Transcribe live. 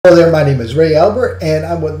Hello there, my name is Ray Albert and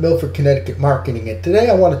I'm with Milford, Connecticut Marketing, and today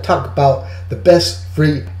I want to talk about the best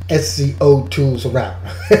free SEO tools around.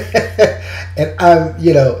 And I'm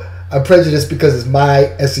prejudiced because it's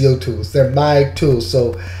my SEO tools. They're my tools,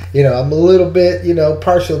 so I'm a little bit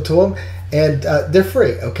partial to them, and they're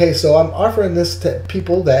free. Okay, so I'm offering this to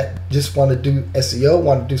people that just want to do SEO,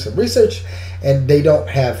 want to do some research, and they don't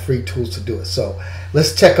have free tools to do it. So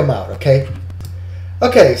let's check them out.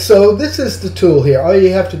 Okay, so this is the tool here. All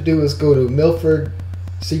you have to do is go to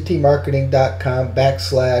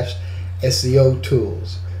milfordctmarketing.com/SEO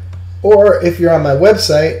tools. Or if you're on my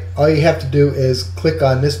website, all you have to do is click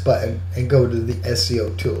on this button and go to the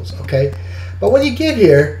SEO tools, okay? But when you get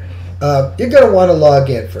here, you're going to want to log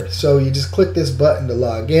in first. So you just click this button to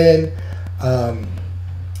log in.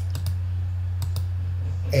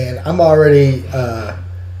 And I'm already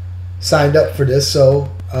signed up for this, so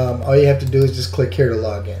all you have to do is just click here to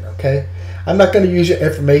log in. Okay, I'm not going to use your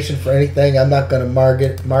information for anything. I'm not going to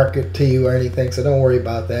market to you or anything, so don't worry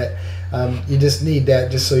about that. You just need that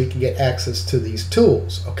just so you can get access to these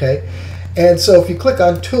tools. Okay, and so if you click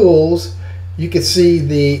on tools, you can see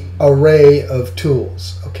the array of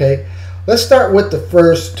tools. Okay, let's start with the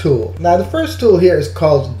first tool. Now the first tool here is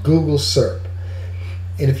called Google SERP,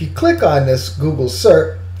 and if you click on this Google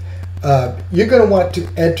SERP, you're going to want to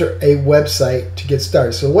enter a website to get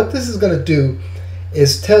started. So what this is going to do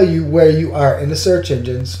is tell you where you are in the search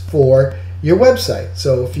engines for your website.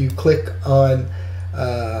 So if you click on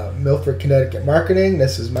Milford, Connecticut Marketing,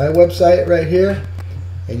 this is my website right here,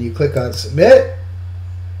 and you click on submit,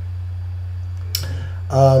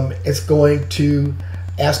 it's going to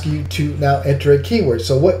ask you to now enter a keyword.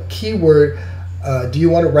 So what keyword do you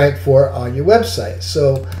want to rank for on your website?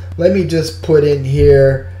 So let me just put in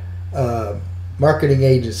here marketing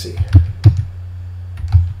agency.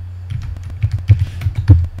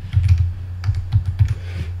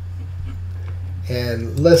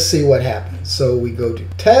 And let's see what happens. So we go to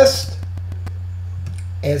test,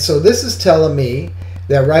 and so this is telling me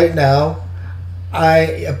that right now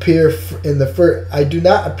I do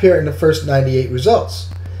not appear in the first 98 results.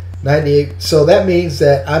 98. So that means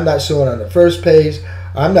that I'm not showing on the first page.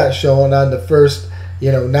 I'm not showing on the first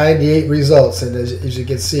 98 results, and as you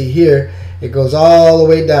can see here, it goes all the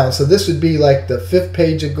way down. So this would be like the 5th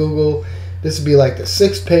page of Google, this would be like the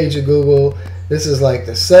 6th page of Google, this is like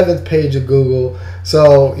the 7th page of Google.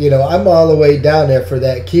 So I'm all the way down there for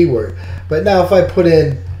that keyword. But now if I put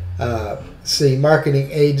in see, marketing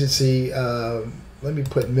agency, let me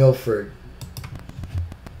put Milford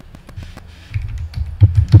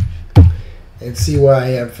and see where I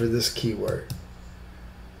am for this keyword.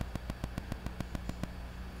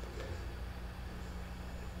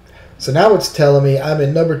 So now it's telling me I'm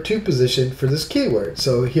in number 2 position for this keyword.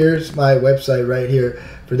 So here's my website right here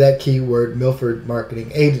for that keyword, Milford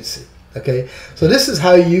Marketing Agency. Okay, so this is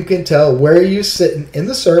how you can tell where you're sitting in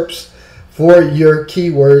the SERPs for your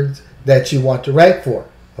keywords that you want to rank for.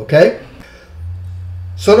 Okay,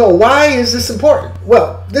 so now why is this important?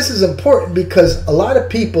 Well, this is important because a lot of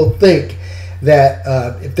people think that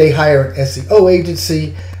if they hire an SEO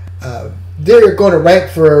agency, they're going to rank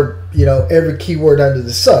for every keyword under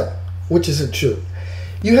the sun, which isn't true.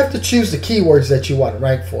 You have to choose the keywords that you want to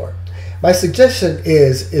rank for. My suggestion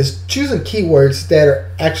is choosing keywords that are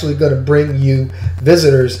actually going to bring you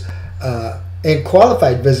visitors and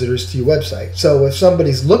qualified visitors to your website. So if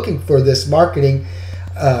somebody's looking for this marketing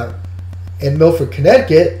in Milford,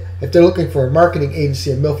 Connecticut, if they're looking for a marketing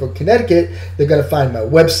agency in Milford, Connecticut, they're going to find my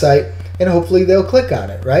website and hopefully they'll click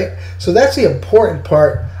on it, right? So that's the important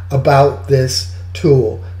part about this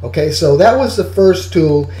tool. Okay, so that was the first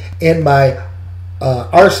tool in my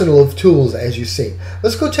arsenal of tools, as you see.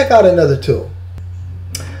 Let's go check out another tool.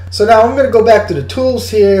 So now I'm going to go back to the tools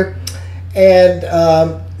here, and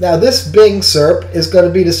now this Bing SERP is going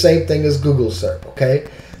to be the same thing as Google SERP. Okay,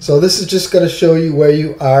 so this is just going to show you where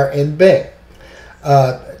you are in Bing.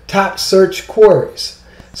 Top search queries.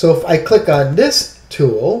 So if I click on this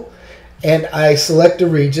tool and I select a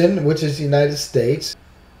region, which is the United States,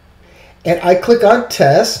 and I click on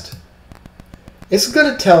test, it's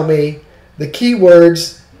going to tell me the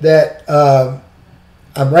keywords that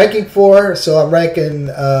I'm ranking for. So I'm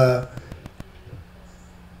ranking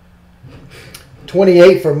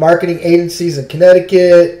 28 for marketing agencies in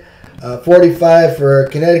Connecticut, 45 for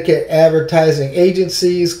Connecticut advertising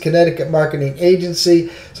agencies, Connecticut marketing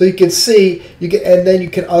agency. So you can see, and then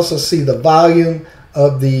you can also see the volume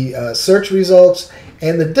of the search results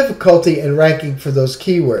and the difficulty in ranking for those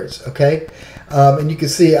keywords. Okay, and you can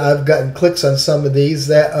see I've gotten clicks on some of these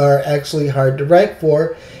that are actually hard to rank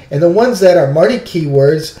for, and the ones that are money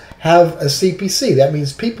keywords have a CPC. That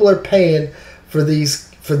means people are paying for these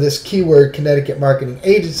for this keyword, Connecticut Marketing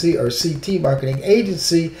Agency or CT Marketing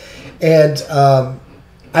Agency, and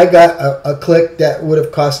I got a click that would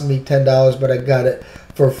have cost me $10, but I got it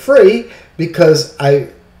for free because I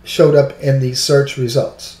showed up in the search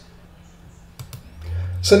results.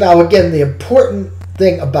 So now again, the important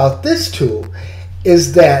thing about this tool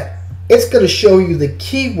is that it's going to show you the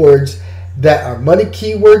keywords that are money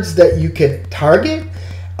keywords that you can target.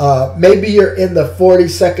 Maybe you're in the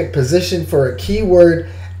 42nd position for a keyword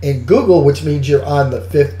in Google, which means you're on the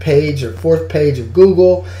 5th page or 4th page of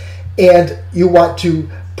Google, and you want to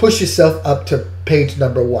push yourself up to page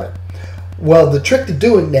number 1. Well, the trick to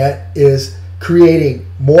doing that is creating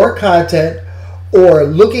more content or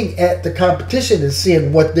looking at the competition and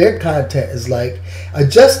seeing what their content is like,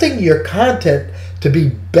 adjusting your content to be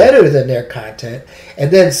better than their content,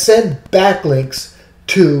 and then send backlinks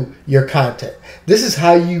to your content. This is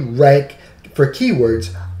how you rank for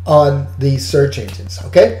keywords on these search engines,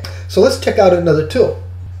 okay? So let's check out another tool.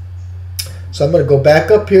 So I'm going to go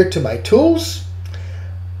back up here to my tools,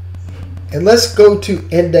 and let's go to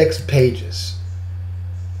index pages.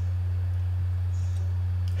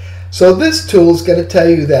 So this tool is going to tell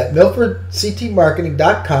you that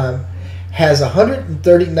MilfordCTMarketing.com has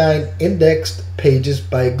 139 indexed pages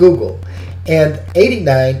by Google and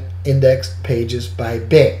 89 indexed pages by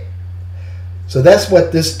Bing. So that's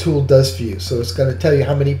what this tool does for you. So it's going to tell you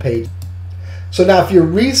how many pages. So now if you're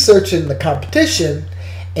researching the competition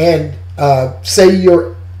and say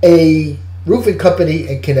you're a roofing company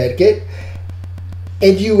in Connecticut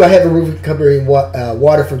and you have a roofing company in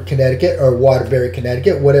Waterford, Connecticut, or Waterbury,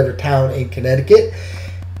 Connecticut, whatever town in Connecticut,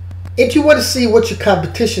 and you want to see what your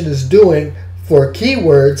competition is doing for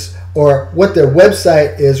keywords or what their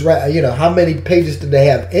website is, right? You know, how many pages do they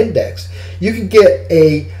have indexed? You can get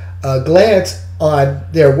a glance on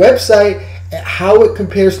their website, how it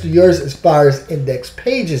compares to yours as far as index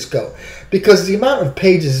pages go, because the amount of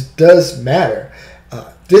pages does matter.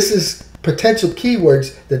 This is potential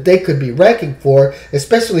keywords that they could be ranking for,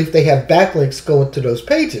 especially if they have backlinks going to those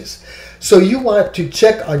pages. So you want to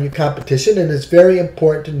check on your competition, and it's very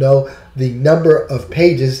important to know the number of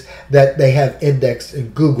pages that they have indexed in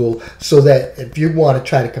Google, so that if you want to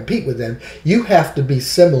try to compete with them, you have to be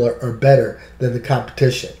similar or better than the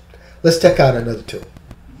competition. Let's check out another tool.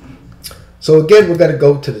 So again, we're going to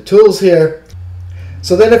go to the tools here.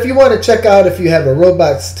 So then if you want to check out if you have a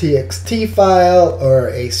robots.txt file or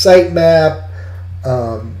a sitemap,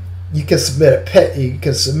 you can submit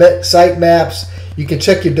sitemaps. You can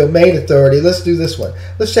check your domain authority. Let's do this one.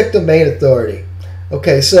 Let's check domain authority.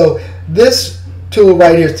 Okay, so this tool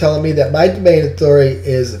right here is telling me that my domain authority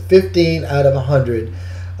is 15 out of 100.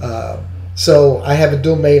 So I have a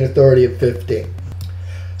domain authority of 15.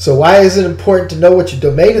 So why is it important to know what your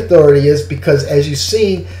domain authority is? Because as you've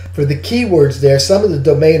seen for the keywords there, some of the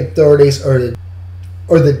domain authorities or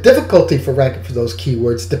the difficulty for ranking for those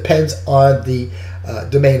keywords depends on the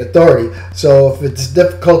domain authority. So if it's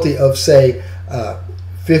difficulty of, say,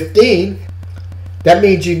 15, that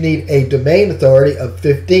means you need a domain authority of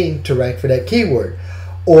 15 to rank for that keyword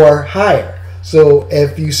or higher. So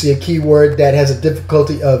if you see a keyword that has a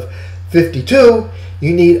difficulty of 52,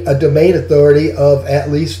 you need a domain authority of at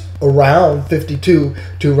least around 52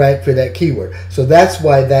 to rank for that keyword. So that's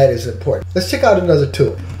why that is important. Let's check out another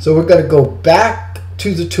tool. So we're going to go back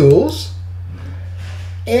to the tools,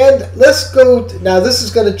 and let's go now. This is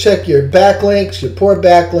going to check your backlinks, your poor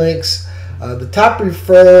backlinks, the top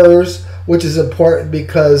refers, which is important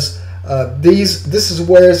because this is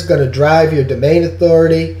where it's going to drive your domain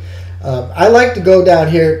authority. I like to go down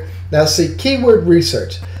here now. See, keyword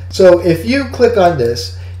research. So if you click on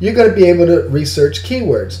this, you're going to be able to research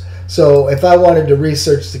keywords. So if I wanted to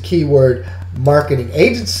research the keyword marketing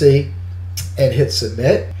agency and hit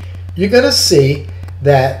submit, you're going to see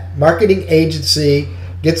that marketing agency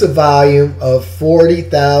gets a volume of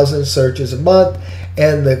 40,000 searches a month,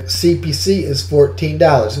 and the CPC is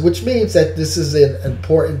 $14, which means that this is an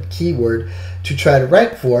important keyword to try to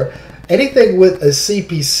rank for. Anything with a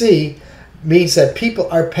CPC means that people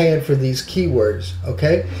are paying for these keywords,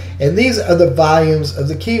 okay? And these are the volumes of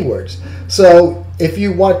the keywords. So if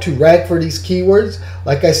you want to rank for these keywords,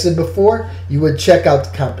 like I said before, you would check out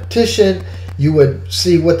the competition, you would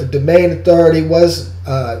see what the domain authority was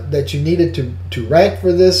that you needed to rank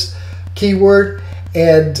for this keyword,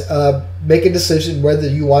 and make a decision whether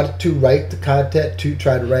you wanted to write the content to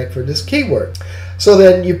try to rank for this keyword. So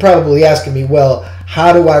then you're probably asking me, well,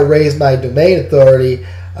 how do I raise my domain authority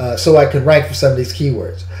so I can rank for some of these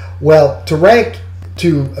keywords? Well, to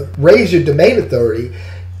raise your domain authority,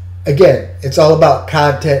 again, it's all about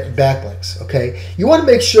content and backlinks, okay? You want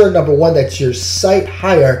to make sure, number one, that your site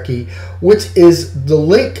hierarchy, which is the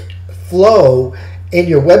link flow in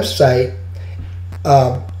your website,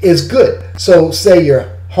 is good. So say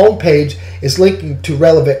your homepage is linking to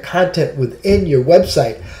relevant content within your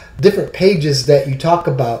website, different pages that you talk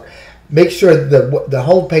about. Make sure the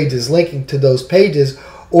homepage is linking to those pages,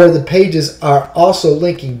 or the pages are also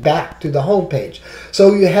linking back to the homepage.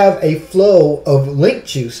 So you have a flow of link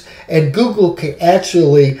juice, and Google can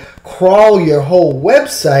actually crawl your whole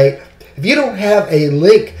website. If you don't have a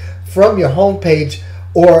link from your homepage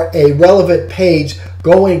or a relevant page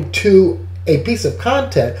going to a piece of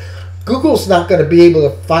content, Google's not going to be able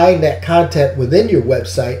to find that content within your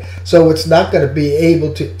website, so it's not going to be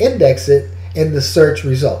able to index it in the search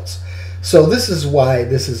results. So this is why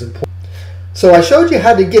this is important. So I showed you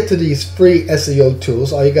how to get to these free SEO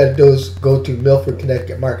tools. All you got to do is go to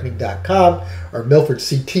milfordconnecticutmarketing.com or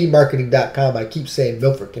milfordctmarketing.com. I keep saying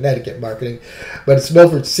Milford Connecticut Marketing, but it's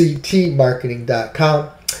milfordctmarketing.com,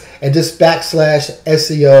 and just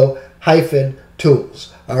 /SEO -tools.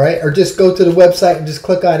 All right, or just go to the website and just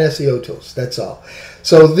click on SEO tools. That's all.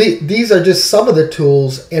 So these are just some of the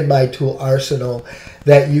tools in my tool arsenal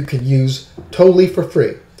that you can use totally for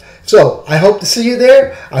free. So I hope to see you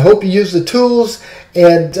there. I hope you use the tools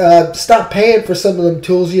and stop paying for some of them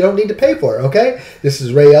tools you don't need to pay for. Okay, this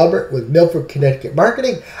is Ray Albert with Milford Connecticut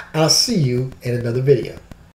Marketing. I'll see you in another video.